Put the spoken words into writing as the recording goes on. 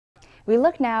We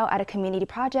look now at a community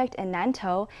project in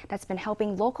Nantou that's been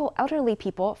helping local elderly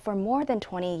people for more than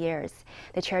 20 years.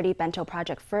 The charity Bento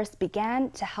project first began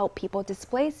to help people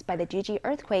displaced by the Jiji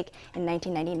Earthquake in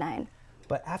 1999.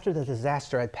 But after the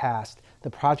disaster had passed, the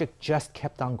project just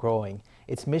kept on growing.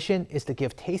 Its mission is to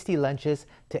give tasty lunches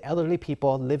to elderly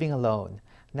people living alone.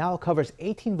 Now it covers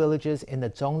 18 villages in the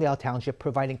Zhongliao Township,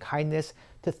 providing kindness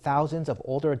to thousands of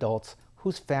older adults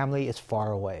whose family is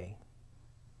far away.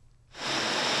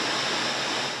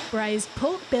 Braised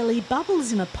pork belly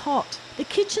bubbles in a pot. The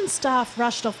kitchen staff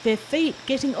rushed off their feet,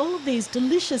 getting all of these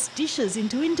delicious dishes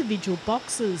into individual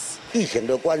boxes.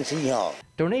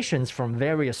 Donations from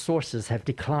various sources have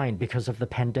declined because of the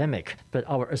pandemic, but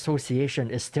our association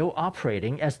is still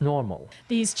operating as normal.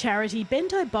 These charity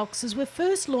bento boxes were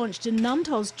first launched in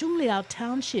Nantou's Zhongliao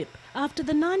Township after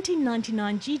the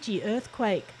 1999 Jiji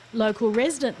Earthquake. Local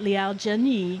resident Liao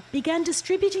Chen-yi began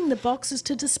distributing the boxes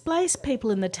to displaced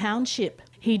people in the township.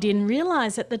 He didn't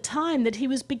realise at the time that he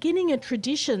was beginning a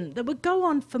tradition that would go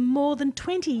on for more than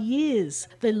 20 years.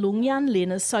 The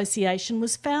Long-Yan-Lin Association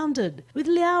was founded, with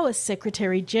Liao as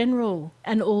Secretary General,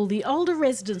 and all the older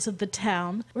residents of the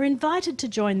town were invited to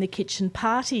join the kitchen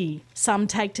party. Some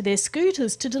take to their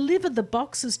scooters to deliver the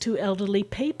boxes to elderly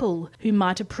people who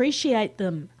might appreciate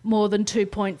them. More than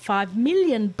 2.5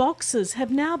 million boxes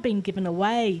have now been given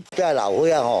away.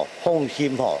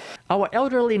 Our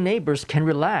elderly neighbors can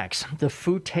relax, the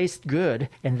food tastes good,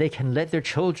 and they can let their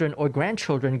children or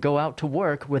grandchildren go out to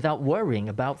work without worrying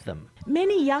about them.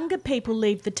 Many younger people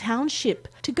leave the township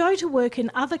to go to work in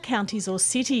other counties or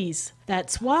cities.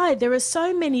 That's why there are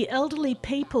so many elderly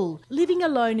people living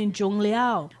alone in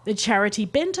Zhongliao. The charity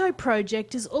Bento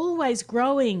project is always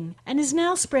growing and is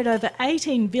now spread over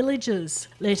 18 villages,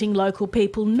 letting local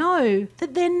people know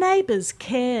that their neighbours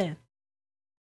care.